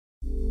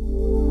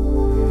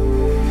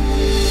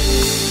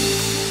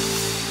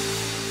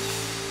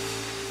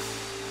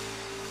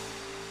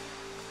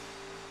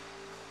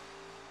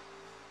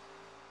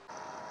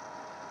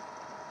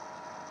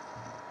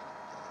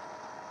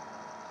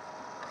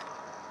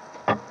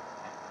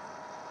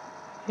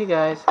Hey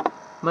guys,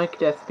 Mike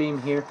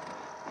Deathbeam here,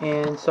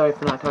 and sorry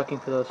for not talking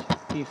for those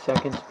few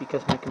seconds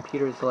because my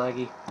computer is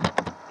laggy.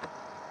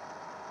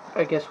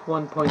 I guess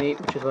 1.8,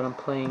 which is what I'm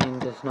playing in,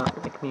 does not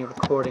like me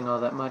recording all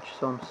that much,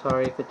 so I'm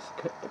sorry if it's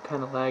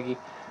kind of laggy.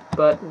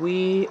 But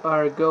we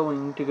are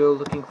going to go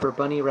looking for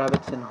bunny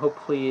rabbits and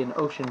hopefully an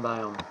ocean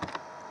biome.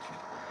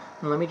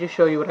 And let me just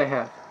show you what I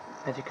have.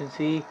 As you can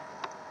see,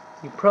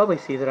 you probably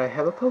see that I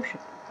have a potion,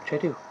 which I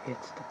do.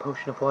 It's the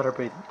potion of water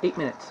breathing. 8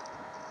 minutes.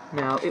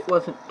 Now, it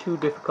wasn't too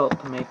difficult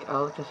to make.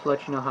 I'll just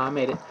let you know how I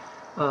made it.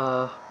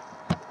 All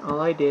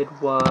I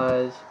did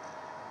was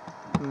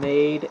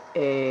made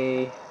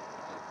a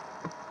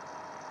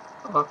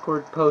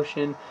awkward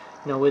potion,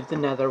 with the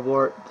nether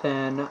wart.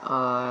 Then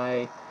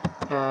I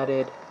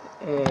added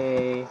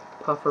a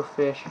puffer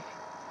fish.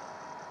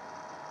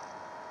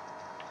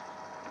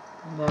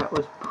 That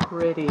was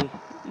pretty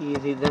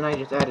easy. Then I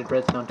just added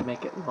redstone to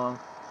make it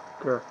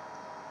longer.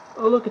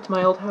 Oh look, it's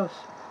my old house.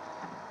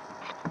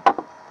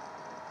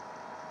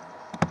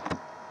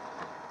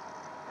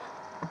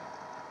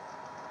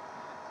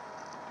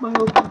 My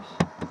old house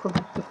from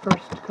the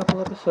first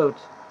couple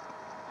episodes.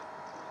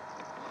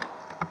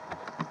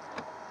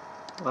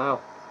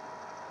 Wow.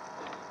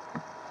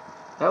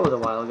 That was a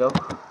while ago.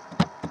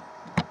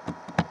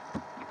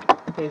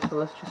 Okay, so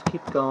let's just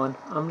keep going.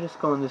 I'm just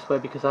going this way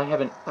because I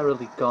haven't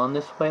really gone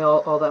this way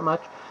all that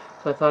much,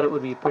 so I thought it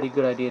would be a pretty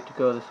good idea to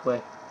go this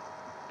way.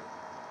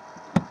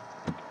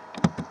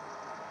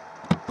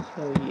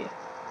 So yeah.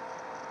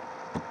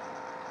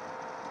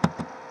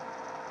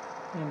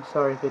 I'm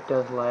sorry if it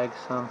does lag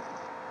some.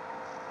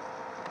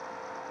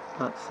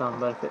 Not some,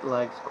 but if it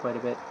lags quite a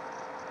bit,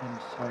 I'm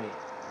sorry.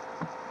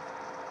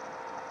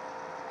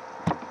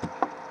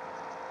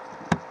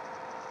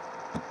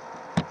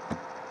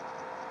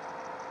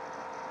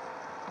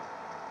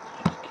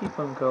 Just keep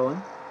on going.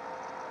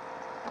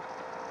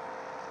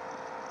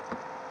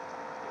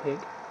 Pig.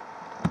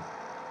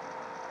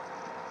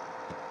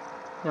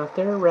 Now if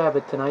there are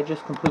rabbits and I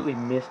just completely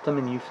missed them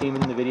and you see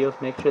them in the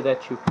videos, make sure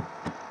that you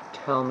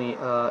tell me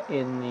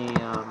in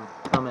the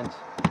comments.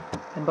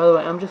 And by the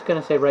way, I'm just going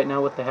to say right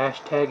now what the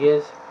hashtag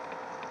is.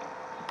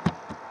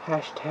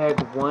 Hashtag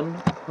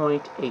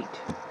 1.8.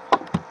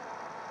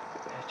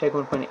 Hashtag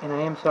 1.8. And I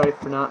am sorry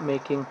for not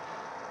making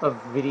a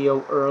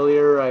video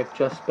earlier. I've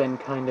just been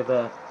kind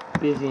of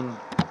busy and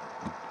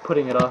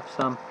putting it off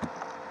some.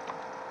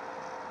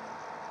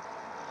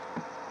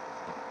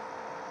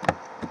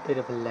 Bit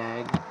of a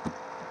lag.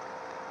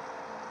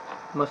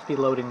 Must be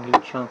loading new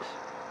chunks.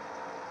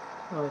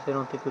 Otherwise I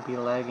don't think it would be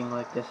lagging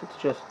like this. It's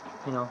just,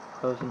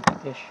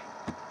 frozen-ish.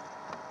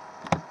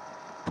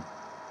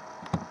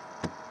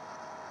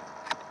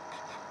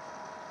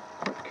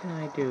 What can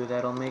I do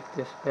that'll make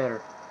this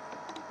better?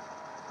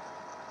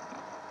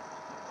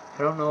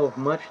 I don't know of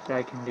much that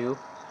I can do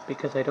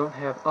because I don't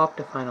have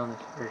Optifine on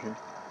this version,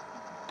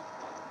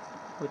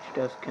 which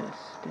does kind of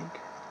stink.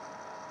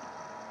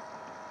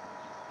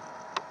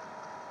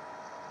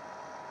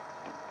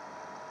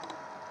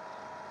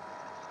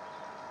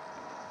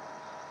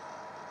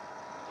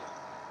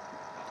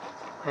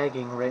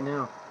 Lagging right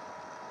now.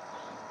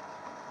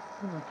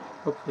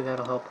 Hopefully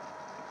that'll help.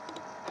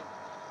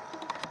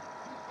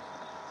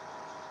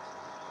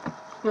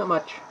 Not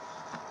much.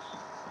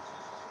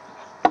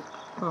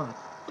 Oh,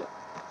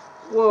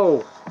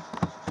 whoa!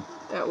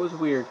 That was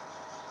weird.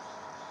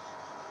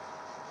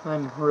 I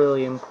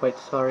really am quite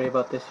sorry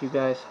about this, you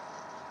guys.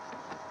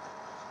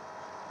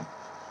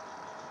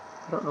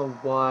 I don't know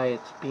why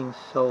it's being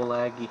so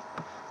laggy.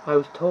 I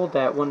was told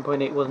that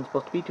 1.8 wasn't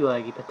supposed to be too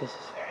laggy, but this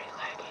is very laggy.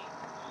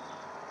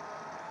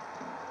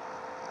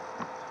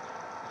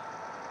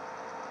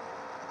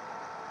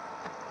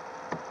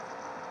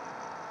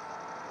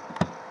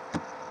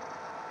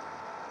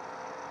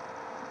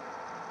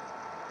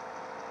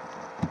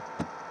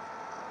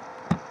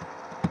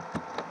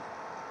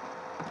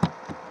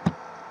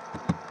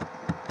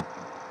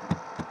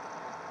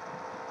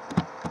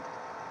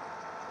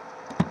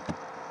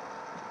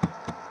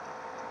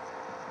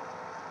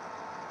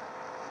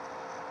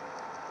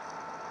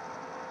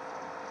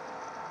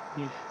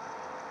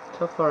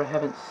 So far I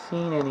haven't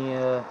seen any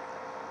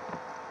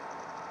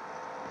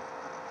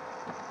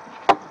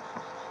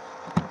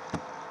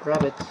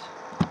rabbits.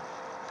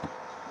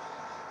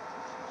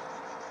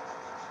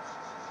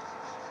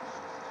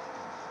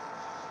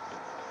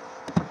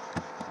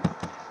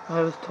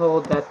 I was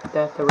told that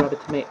the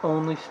rabbits may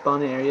only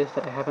spawn in areas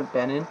that I haven't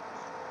been in.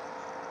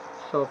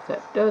 So if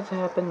that does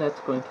happen, that's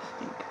going to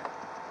stink.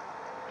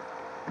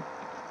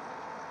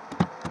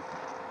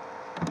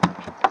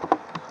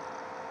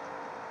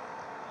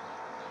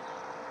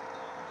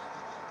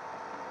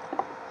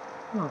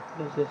 Oh,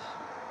 what is this?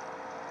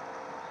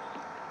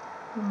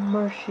 A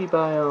marshy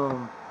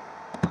biome.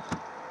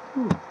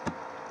 Ooh,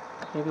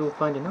 maybe we'll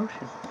find an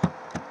ocean.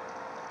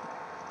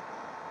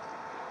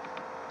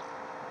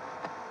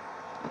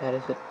 That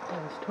is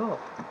tall.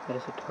 That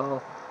is a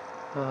tall,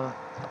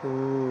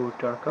 ooh,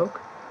 dark oak.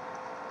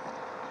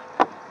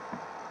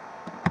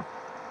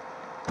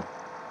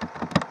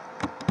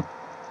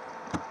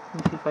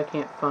 Let me see if I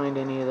can't find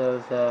any of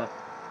those,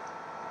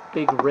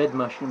 big red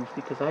mushrooms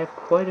because I have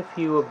quite a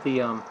few of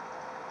the ooh,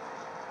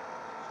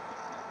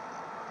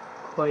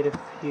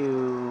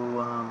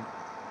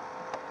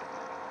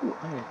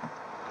 iron.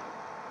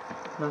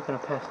 I'm not gonna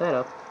pass that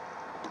up.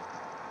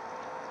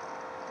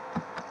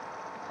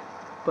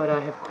 But I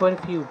have quite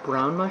a few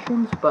brown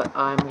mushrooms, but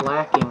I'm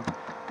lacking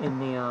in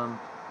the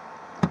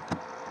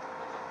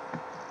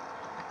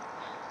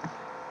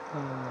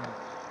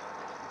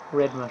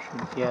red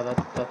mushrooms. Yeah, that's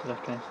what I was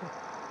trying to say.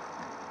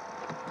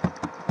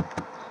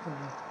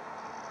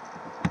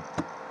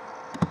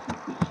 See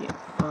if we can't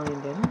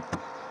find any.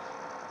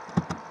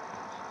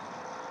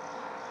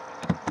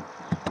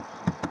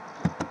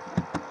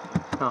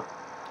 Oh,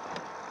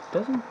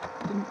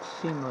 didn't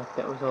seem like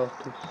that was all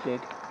too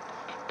big.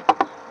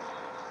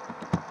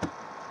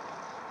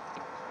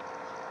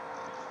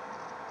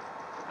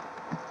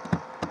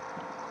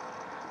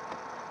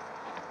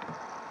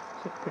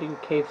 It's a pretty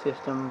good cave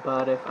system,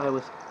 but if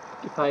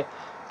I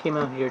came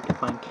out here to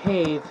find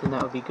caves, then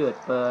that would be good,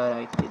 but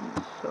I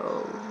didn't,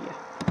 so yeah.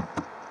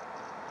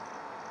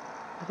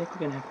 I think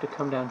we're gonna have to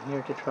come down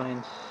here to try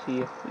and see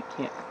if we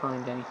can't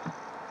find any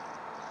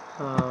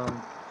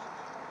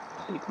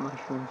big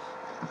mushrooms.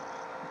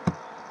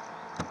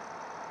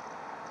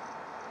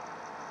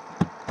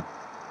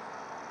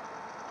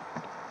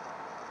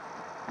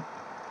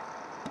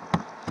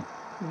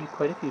 Need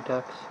quite a few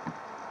ducks.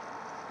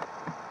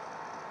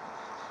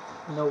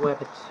 No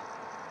webbits.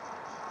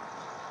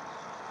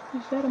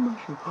 Is that a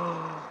mushroom?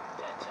 Oh,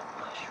 that's a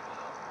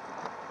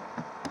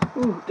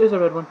mushroom. Ooh, there's a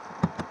red one.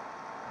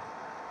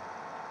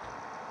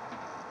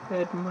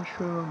 Red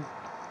mushroom.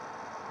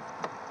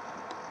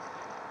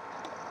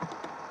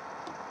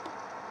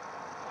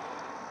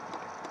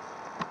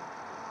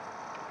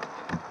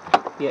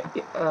 Yeah,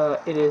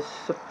 it is.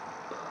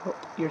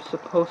 You're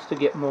supposed to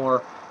get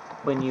more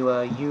when you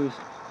use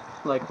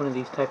like one of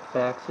these type of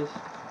axes.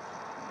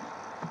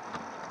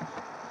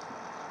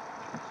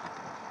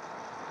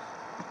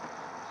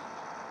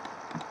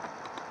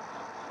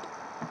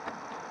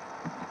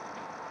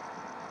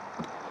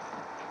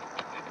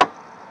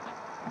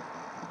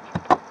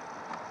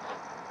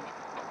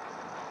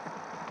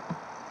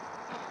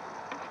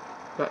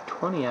 Got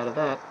 20 out of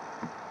that.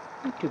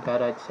 Not too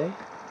bad, I'd say.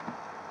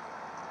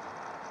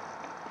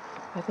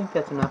 I think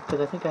that's enough,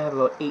 because I think I have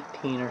about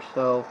 18 or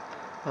so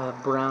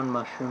brown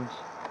mushrooms.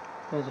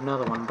 There's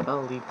another one, but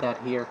I'll leave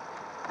that here.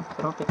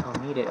 I don't think I'll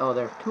need it. Oh,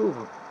 there are 2 of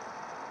them.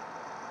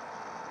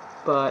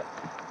 But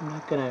I'm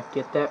not going to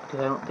get that, because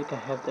I don't think I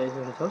have those.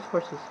 Are those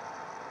horses?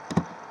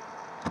 Those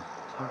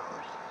are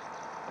horses.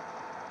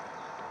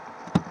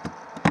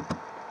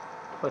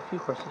 Quite a few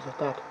horses at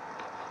that.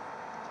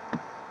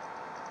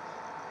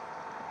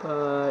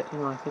 But, you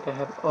know, I think I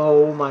have...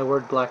 Oh, my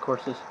word, black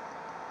horses.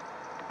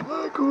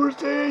 Black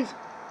horses!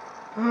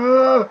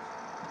 Ah!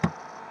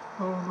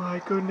 Oh my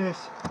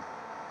goodness.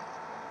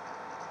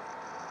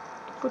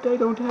 But I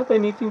don't have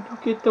anything to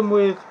get them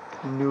with.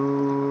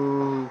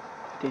 No.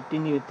 I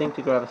didn't even think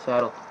to grab a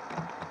saddle.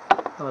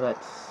 Oh,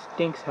 that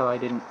stinks how I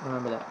didn't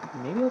remember that.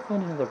 Maybe I'll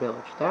find another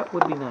village. That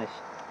would be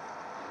nice.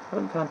 I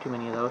haven't found too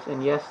many of those.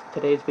 And yes,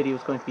 today's video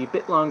is going to be a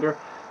bit longer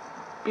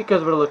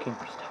because we're looking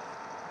for stuff.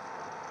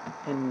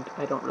 And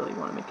I don't really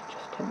want to make it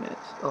just 10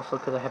 minutes. Also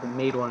because I haven't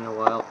made one in a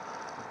while.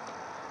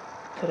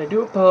 But I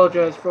do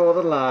apologize for all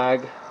the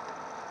lag.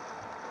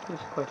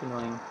 It's quite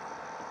annoying.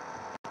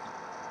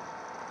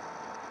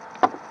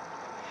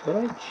 Should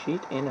I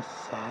cheat in a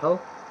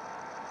saddle?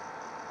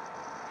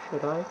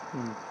 Should I?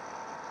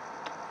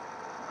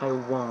 I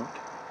won't.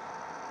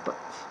 But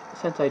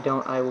since I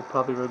don't, I will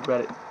probably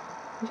regret it.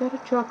 Is that a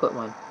chocolate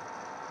one?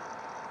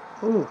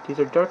 Ooh, these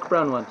are dark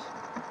brown ones.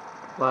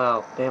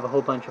 Wow, they have a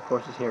whole bunch of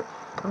horses here.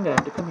 I'm gonna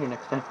have to come here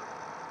next time.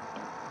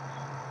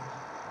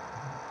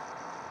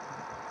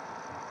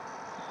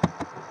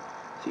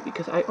 See,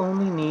 because I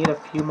only need a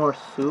few more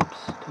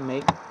soups to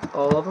make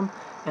all of them,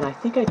 and I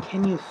think I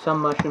can use some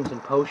mushrooms in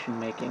potion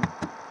making.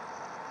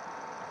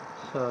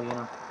 So,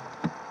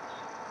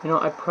 you know,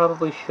 I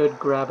probably should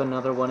grab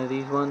another one of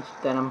these ones.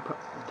 Then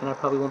I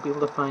probably won't be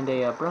able to find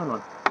a brown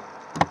one.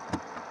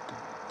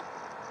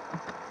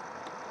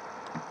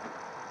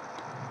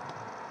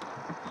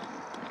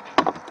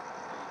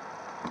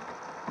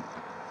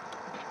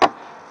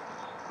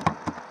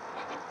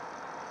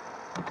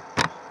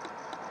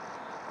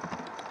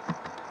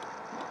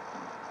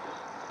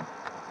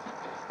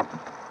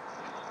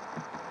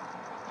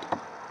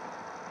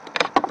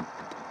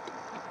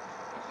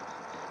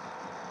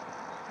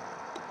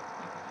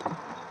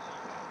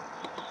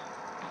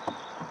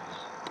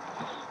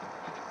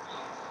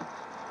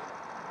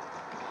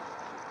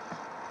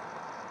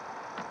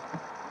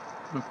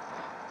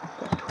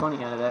 Got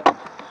 20 out of that.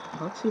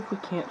 Let's see if we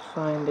can't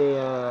find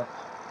a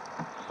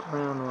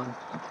brown one.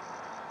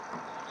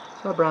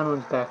 Saw brown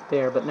ones back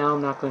there, but now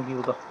I'm not going to be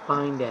able to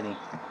find any.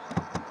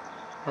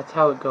 That's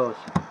how it goes.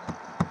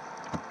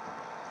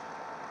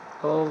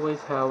 Always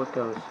how it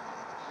goes.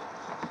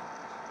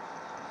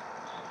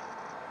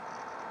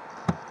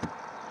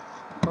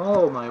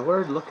 Oh my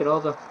word, look at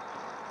all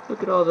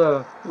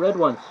the red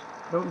ones.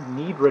 I don't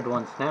need red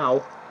ones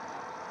now.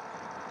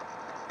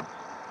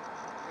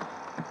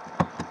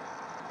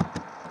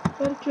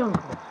 that a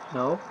jungle?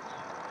 No.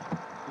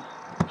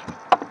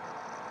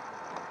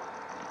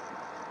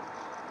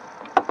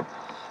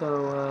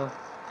 So,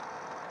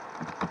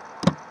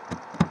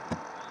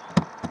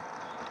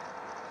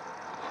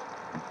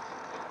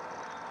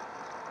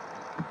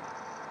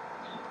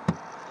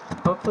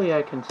 hopefully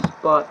I can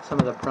spot some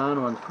of the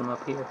brown ones from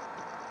up here.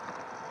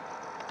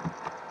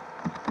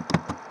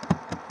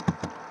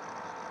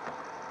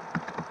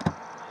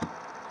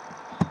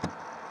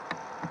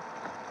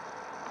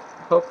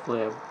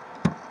 Hopefully I will.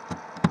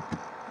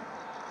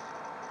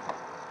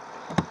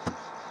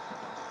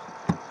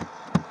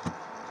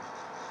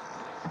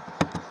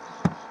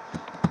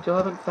 Still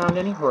haven't found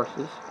any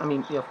horses. I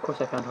mean, yeah, of course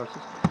I found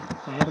horses.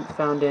 I haven't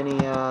found any,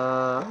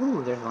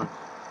 ooh, there's one.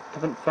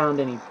 Haven't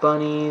found any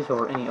bunnies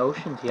or any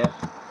oceans yet.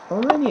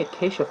 Or any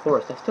acacia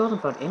forest. I still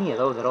haven't found any of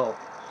those at all.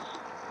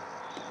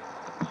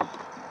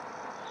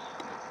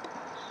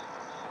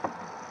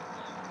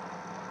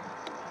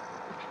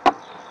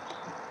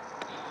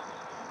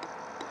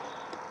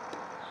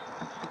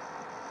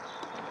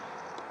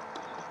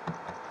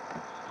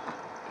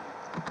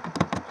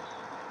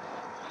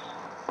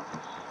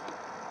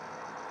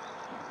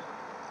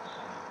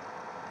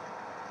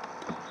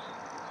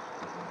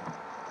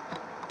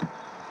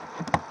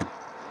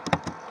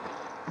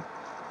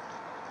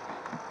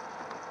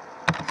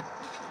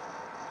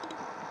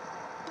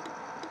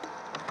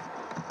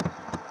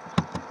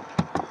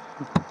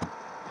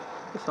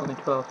 It's only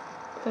 12.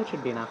 But that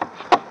should be enough.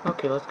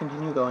 Okay, let's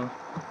continue going.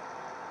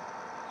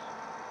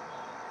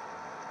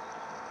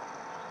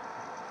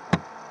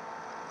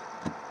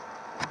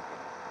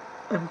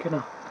 I'm gonna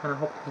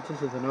hope that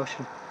this is an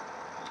ocean.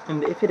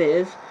 And if it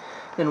is,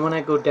 then when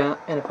I go down,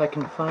 and if I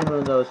can find one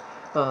of those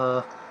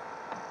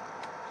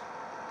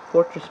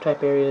fortress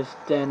type areas,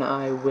 then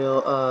I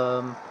will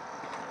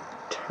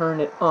turn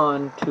it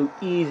on to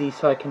easy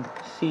so I can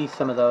see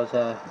some of those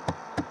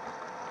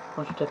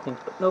monster type things.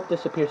 But nope,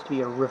 this appears to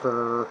be a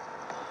river.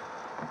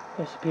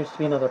 This appears to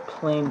be another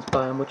plains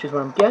biome, which is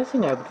where I'm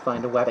guessing I would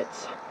find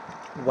wabbits.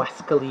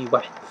 Wascally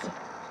wabbits.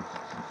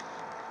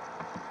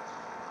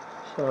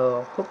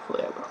 So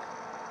hopefully I will.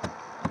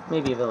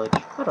 Maybe a village.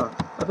 I don't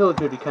know. A village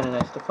would be kind of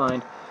nice to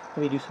find.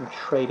 Maybe do some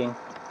trading.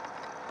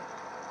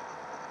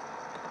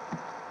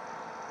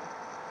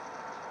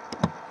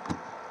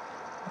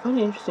 I find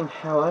it interesting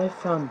how I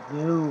found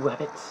no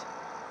rabbits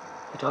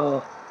at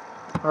all.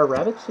 Are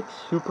rabbits like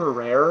super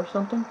rare or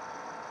something?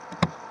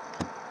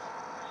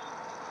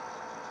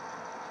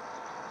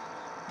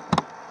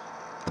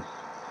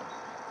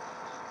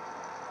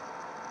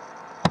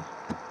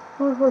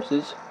 More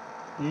horses.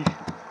 Yeesh.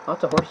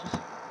 Lots of horses.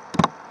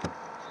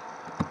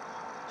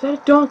 Is that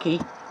a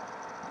donkey?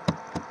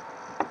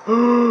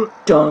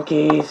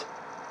 Donkeys!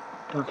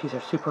 Donkeys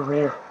are super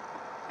rare.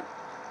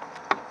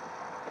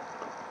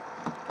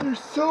 They're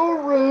so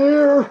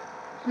rare!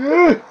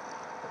 Yeah.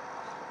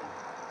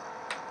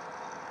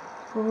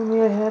 If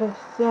only I had a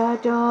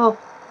saddle.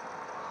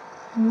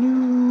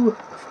 No.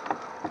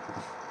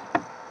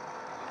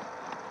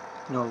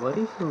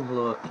 Nobody's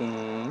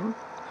looking.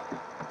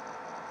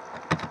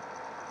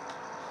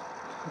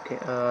 Okay,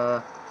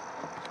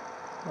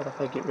 what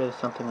if I get rid of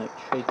something, like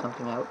trade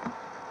something out?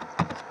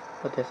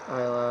 But this,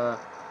 I'll,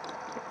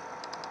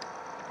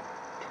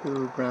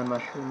 2 brown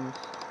mushrooms,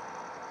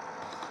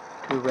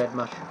 2 red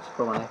mushrooms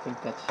for 1. I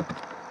think that's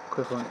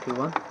equivalent to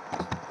 1.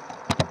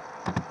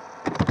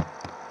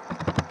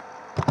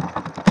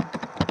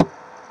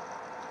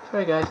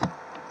 Sorry guys,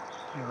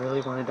 I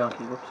really want a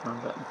donkey. Whoops, wrong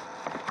button.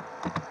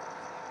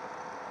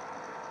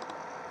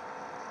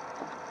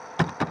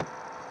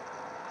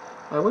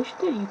 I wish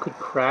that you could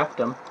craft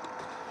them.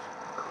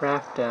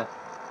 Craft,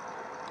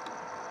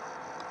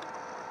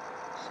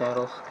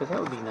 saddles, because that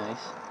would be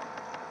nice.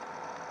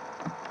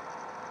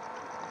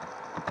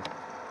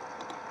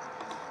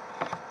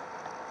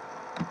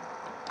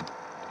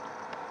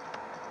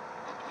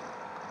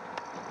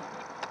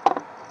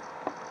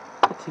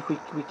 Let's see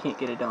if we can't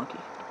get a donkey.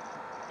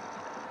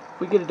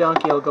 If we get a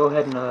donkey, I'll go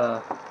ahead and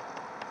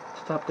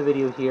stop the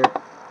video here.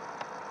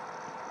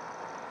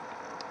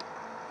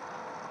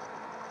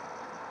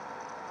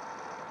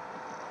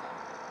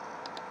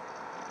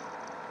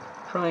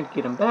 Trying to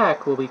get him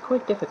back will be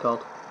quite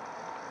difficult.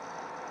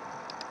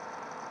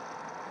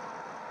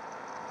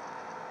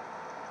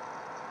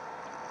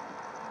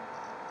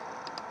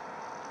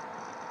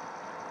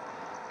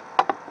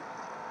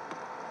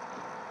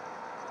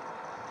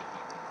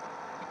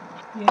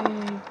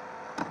 Yay!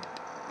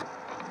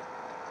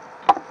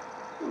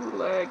 Ooh,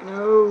 lag,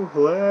 no!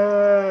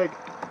 Lag!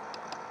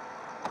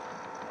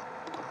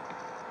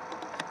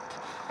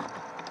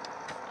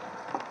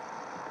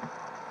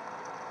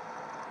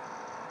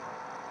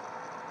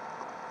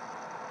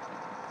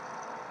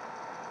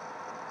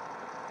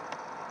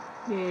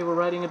 Yay, we're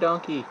riding a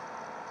donkey.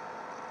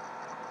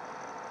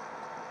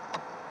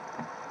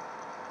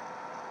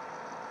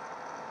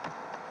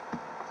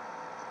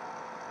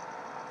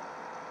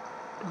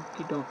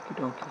 Donkey, donkey,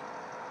 donkey.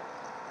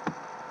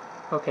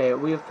 Okay,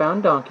 we have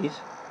found donkeys,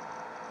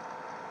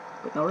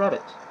 but no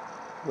rabbits.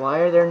 Why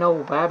are there no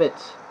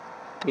rabbits?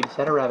 We just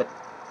had a rabbit.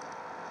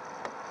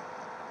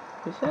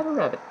 Is that a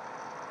rabbit?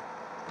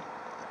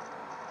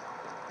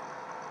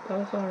 That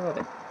is not a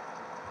rabbit.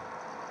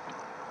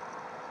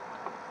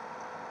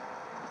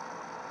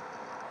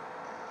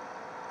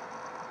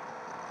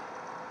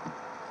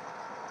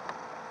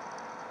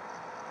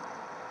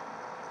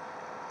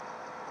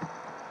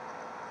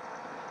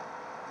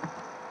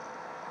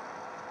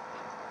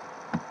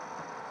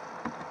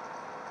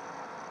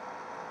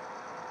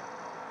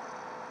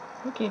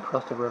 I can't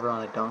cross the river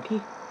on a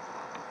donkey.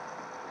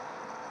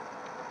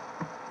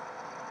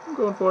 I'm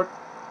going for it.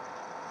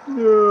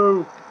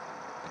 No!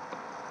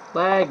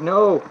 Lag,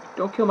 no!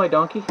 Don't kill my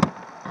donkey.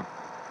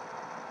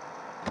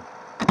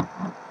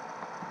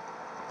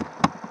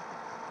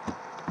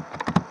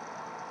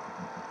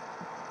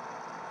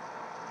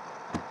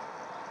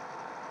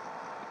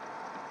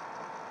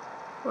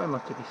 Why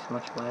must there be so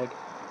much lag?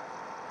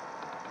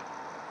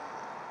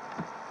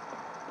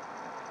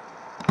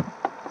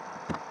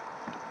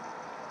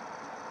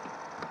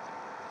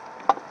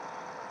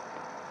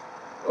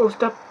 Oh,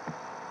 stop!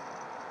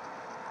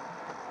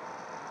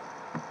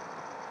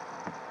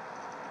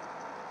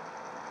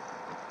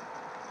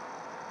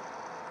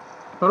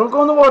 No, don't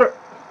go in the water!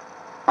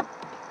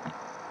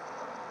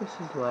 This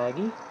is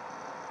laggy.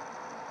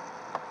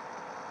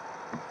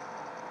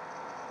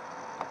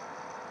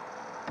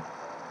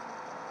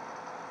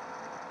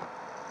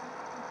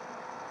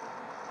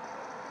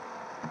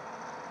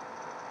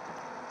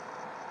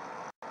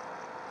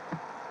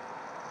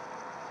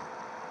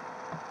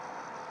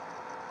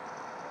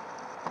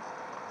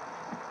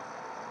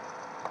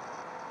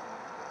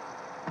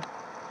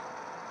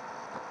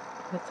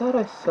 I thought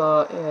I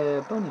saw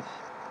bunnies.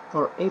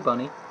 Or a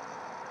bunny.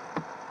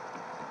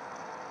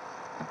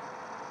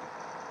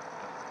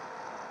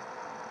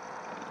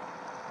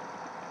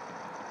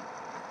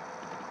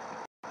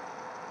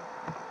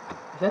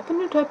 Is that the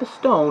new type of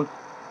stone?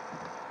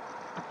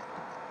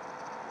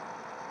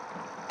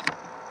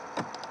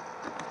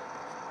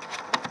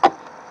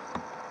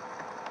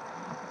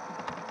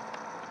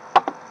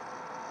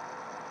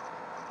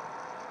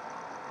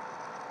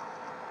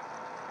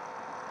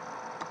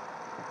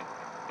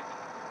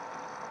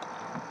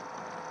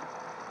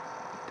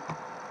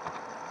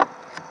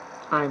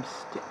 I'm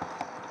still...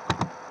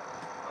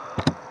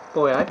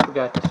 Boy, I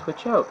forgot to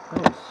switch out. I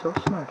am so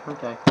smart,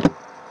 aren't I?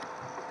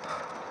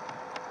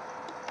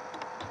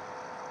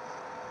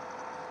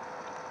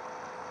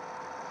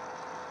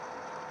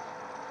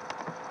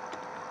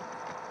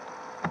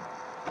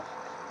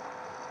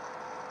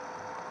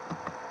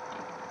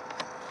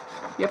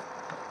 Yep.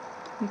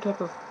 New type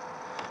of...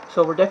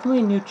 So we're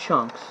definitely new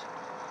chunks.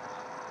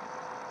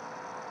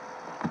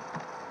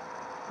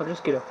 I'll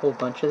just get a whole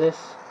bunch of this.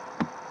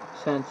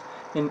 Since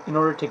in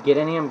order to get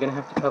any, I'm going to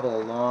have to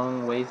travel a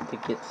long ways to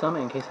get some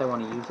in case I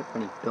want to use it for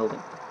any building.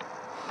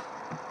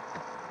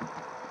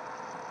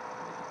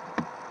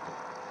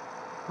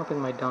 Hoping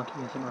my donkey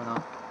hasn't run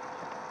off.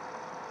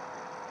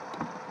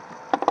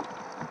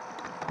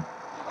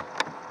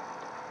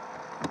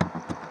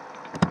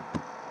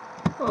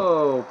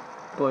 Oh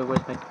boy,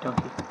 where's my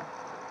donkey?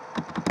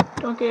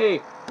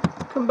 Donkey!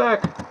 Come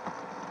back!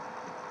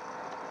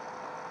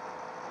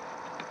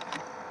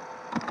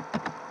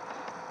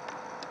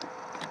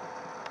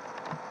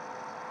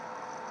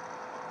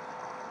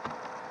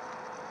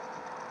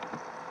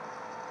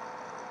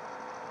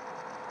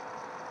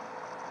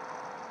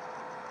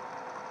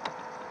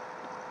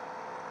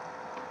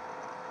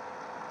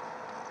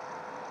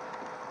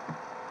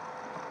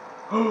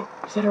 Oh,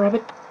 is that a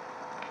rabbit?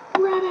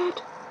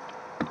 Rabbit!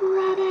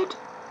 Rabbit!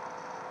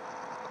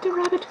 The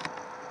rabbit!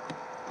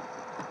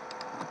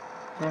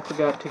 I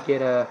forgot to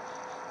get a...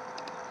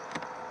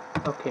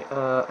 Okay,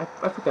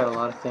 I forgot a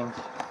lot of things.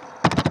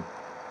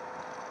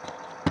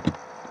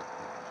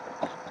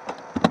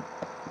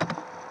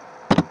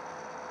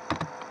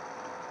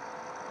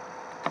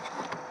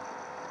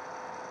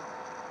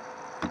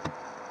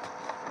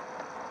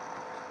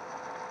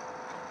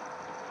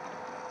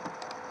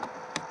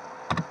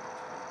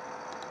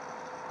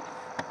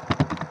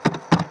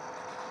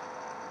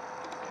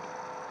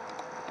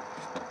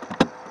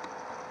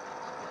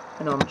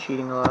 I know I'm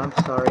cheating a lot, I'm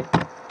sorry.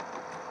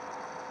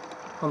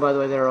 Oh, by the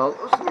way, there are all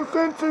those new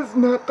fences,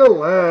 not the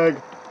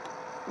lag.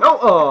 No!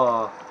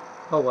 Oh!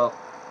 Oh well.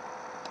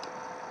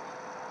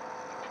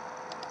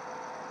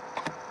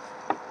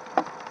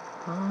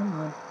 Come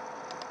on.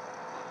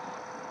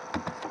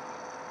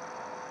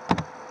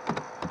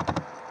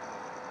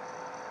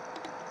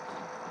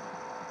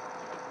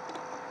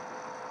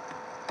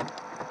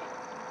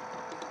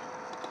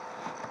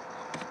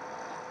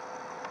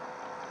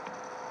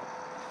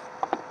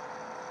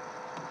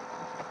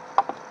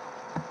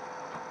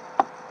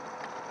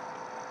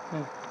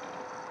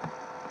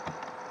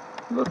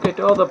 Look at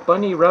all the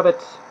bunny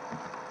rabbits.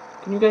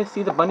 Can you guys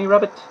see the bunny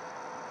rabbits?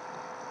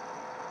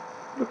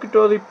 Look at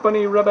all the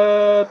bunny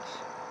rabbits.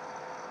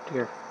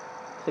 Dear.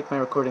 I think my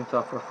recording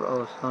software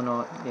froze. Oh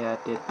no, yeah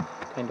it did.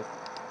 Kind of.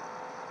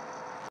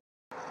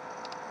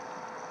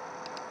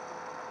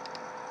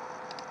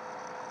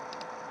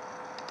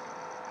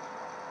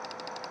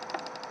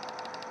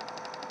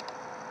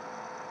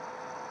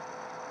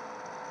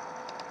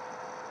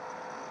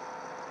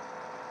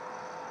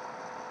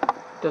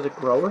 Does it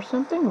grow or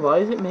something? Why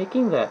is it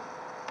making that?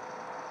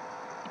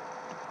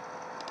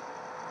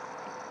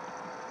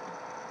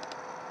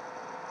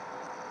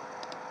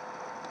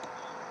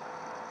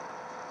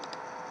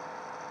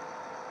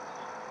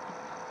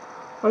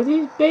 Are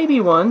these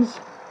baby ones?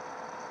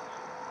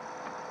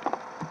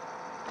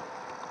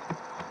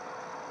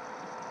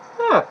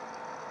 Ah!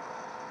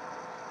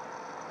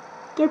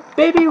 They're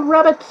baby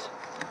rabbits!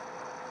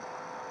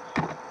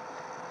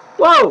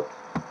 Whoa!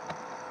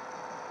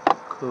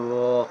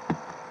 Cool.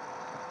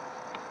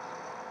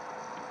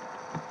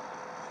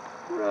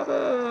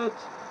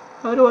 Rabbits!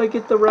 How do I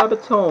get the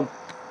rabbits home?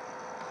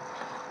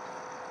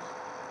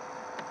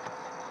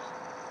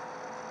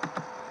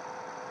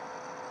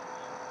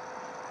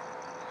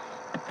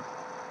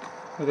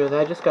 Because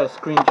I just got a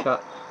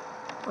screenshot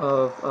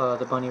of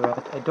the bunny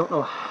rabbit. I don't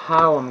know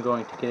how I'm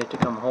going to get it to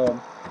come home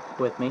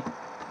with me.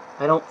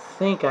 I don't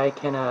think I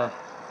can,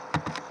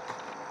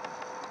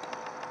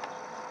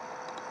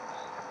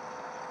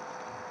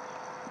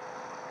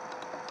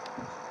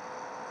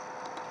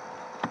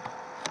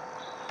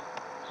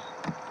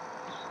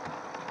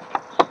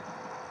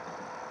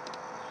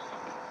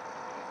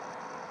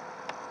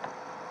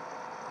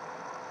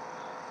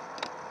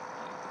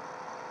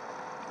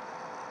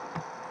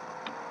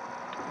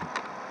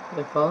 Will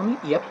they follow me?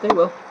 Yep, they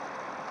will.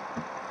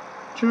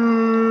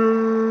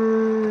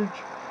 Charge!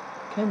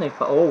 Can they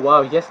follow? Oh,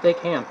 wow, yes they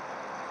can.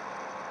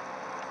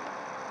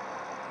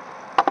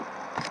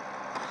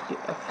 Get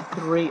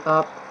F3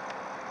 up.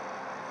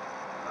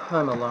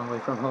 I'm a long way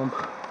from home.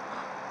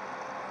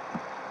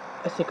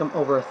 I think I'm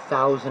over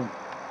 1,000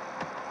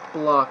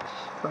 blocks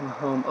from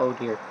home. Oh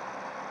dear.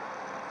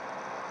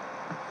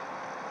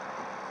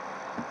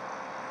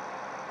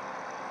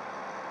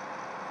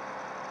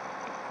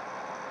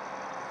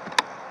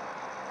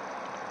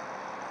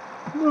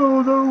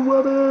 No, the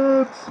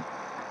rabbits!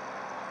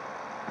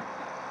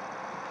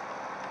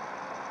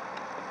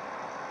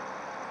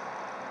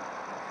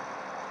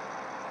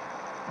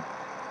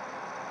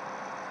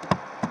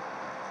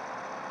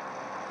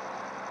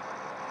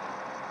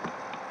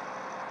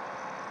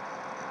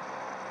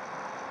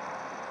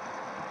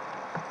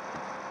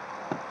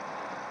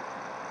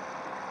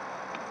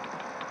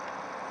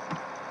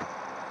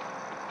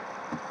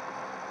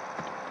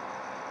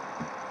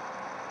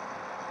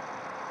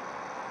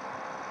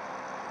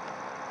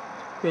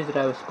 Here's what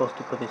I was supposed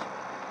to put this.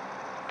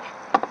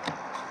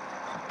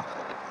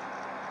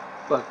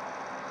 But,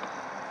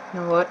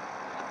 you know what?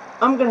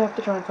 I'm gonna have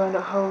to try and find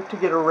out how to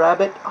get a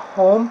rabbit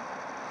home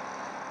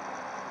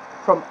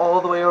from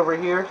all the way over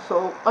here.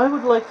 So I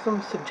would like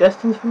some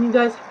suggestions from you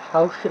guys.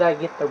 How should I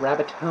get the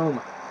rabbit home?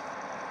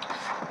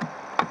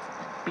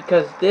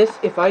 Because this,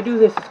 if I do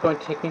this, it's going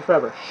to take me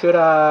forever. Should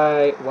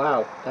I...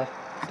 Wow, that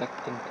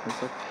didn't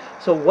cancel.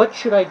 So what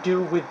should I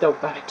do with the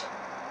rabbit?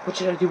 What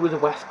should I do with the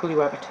wascally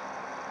rabbit?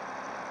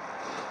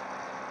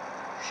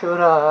 Should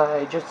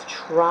I just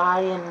try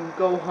and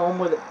go home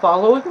with it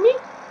following me?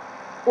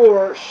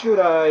 Or should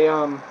I,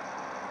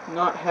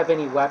 not have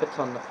any rabbits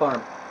on the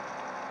farm?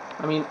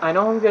 I mean, I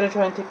know I'm going to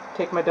try and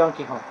take my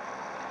donkey home.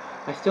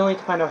 I still need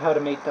to find out how to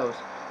mate those.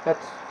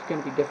 That's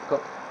going to be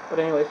difficult. But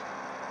anyways,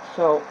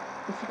 so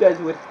if you guys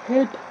would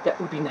help,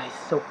 that would be nice.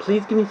 So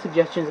please give me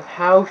suggestions.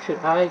 How should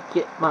I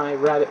get my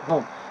rabbit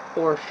home?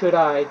 Or should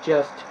I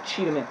just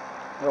cheat him in?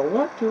 I don't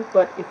want to,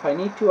 but if I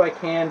need to, I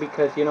can,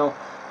 because, you know,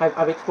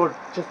 I've explored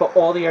just about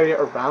all the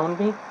area around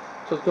me,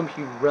 so it's going to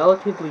be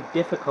relatively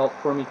difficult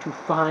for me to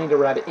find a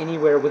rabbit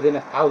anywhere within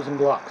 1,000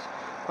 blocks.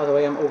 By the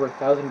way, I'm over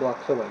 1,000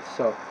 blocks away,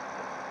 so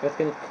that's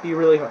going to be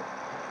really hard.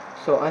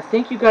 So I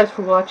thank you guys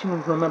for watching,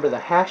 and remember the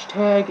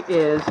hashtag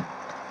is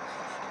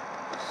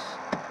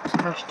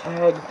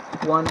hashtag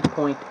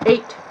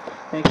 1.8.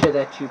 Make sure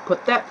that you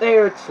put that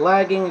there. It's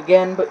lagging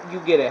again, but you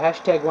get it.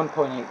 Hashtag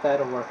 1.8.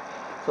 That'll work.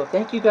 So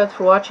thank you guys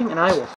for watching, and I will